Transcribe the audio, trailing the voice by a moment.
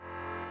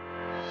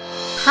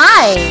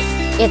Hi!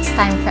 It's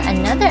time for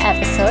another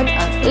episode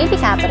of AB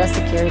Capital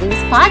Securities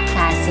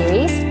podcast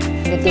series,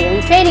 The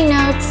Daily Trading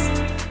Notes.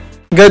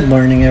 Good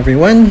morning,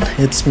 everyone.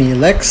 It's me,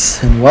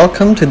 Lex, and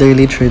welcome to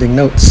Daily Trading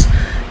Notes.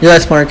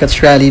 U.S.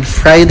 markets rallied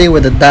Friday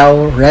with the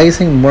Dow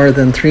rising more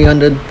than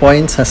 300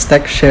 points as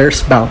tech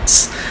shares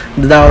bounce.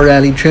 The Dow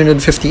rallied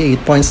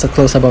 358 points to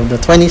close above the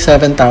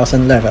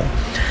 27,000 level.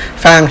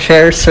 FANG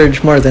shares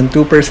surged more than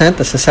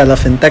 2% as the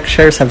sell-off in tech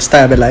shares have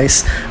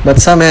stabilized,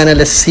 but some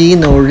analysts see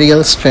no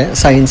real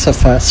signs of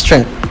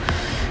strength.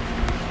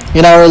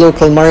 In our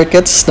local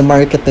markets, the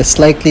market is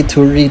likely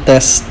to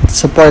retest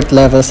support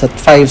levels at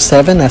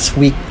 5.7 as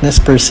weakness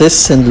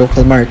persists in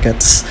local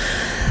markets.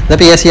 The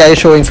PSEi is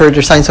showing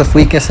further signs of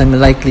weakness and may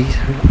likely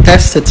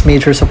test its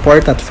major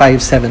support at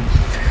 5.7.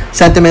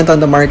 Sentiment on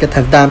the market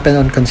have dampened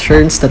on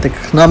concerns that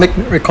economic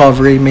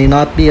recovery may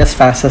not be as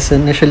fast as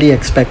initially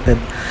expected.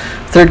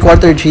 Third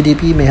quarter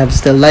GDP may have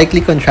still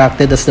likely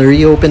contracted as the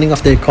reopening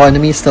of the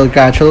economy is still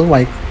gradual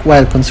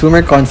while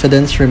consumer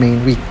confidence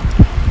remain weak.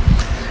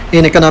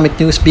 In economic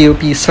news,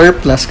 BOP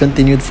surplus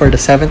continued for the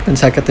 7th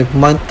consecutive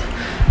month,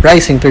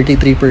 rising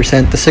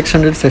 33% to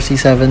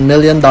 $657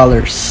 million.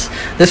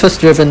 This was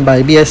driven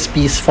by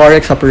BSP's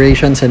forex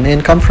operations and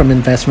income from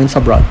investments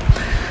abroad.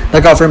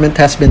 The government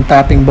has been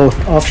tapping both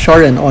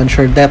offshore and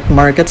onshore debt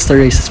markets to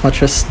raise as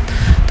much as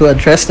to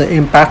address the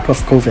impact of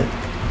COVID.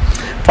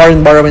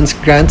 Foreign borrowings,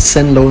 grants,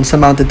 and loans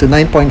amounted to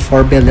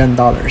 $9.4 billion.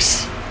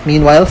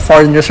 Meanwhile,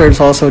 foreign reserves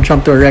also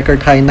jumped to a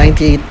record high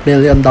 $98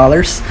 billion,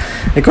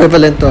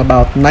 equivalent to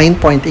about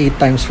 9.8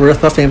 times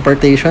worth of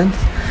importations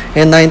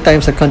and 9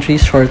 times the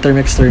country's short-term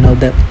external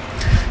debt.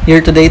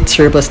 Year-to-date,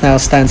 surplus now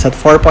stands at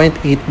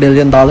 $4.8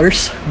 billion,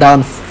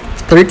 down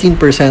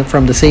 13%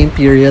 from the same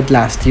period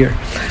last year.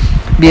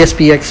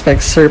 BSP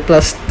expects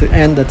surplus to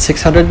end at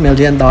 $600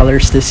 million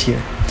this year.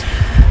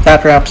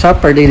 That wraps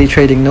up our daily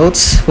trading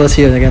notes. We'll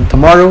see you again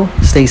tomorrow.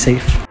 Stay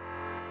safe.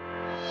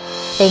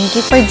 Thank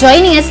you for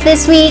joining us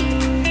this week.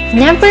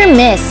 Never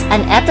miss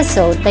an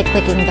episode by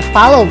clicking the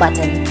follow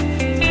button.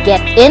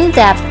 Get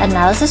in-depth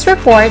analysis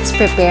reports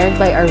prepared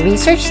by our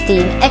research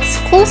team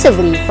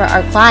exclusively for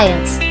our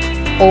clients.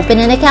 Open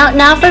an account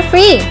now for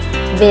free.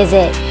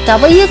 Visit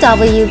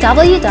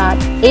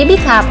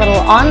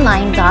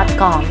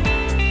www.abcapitalonline.com.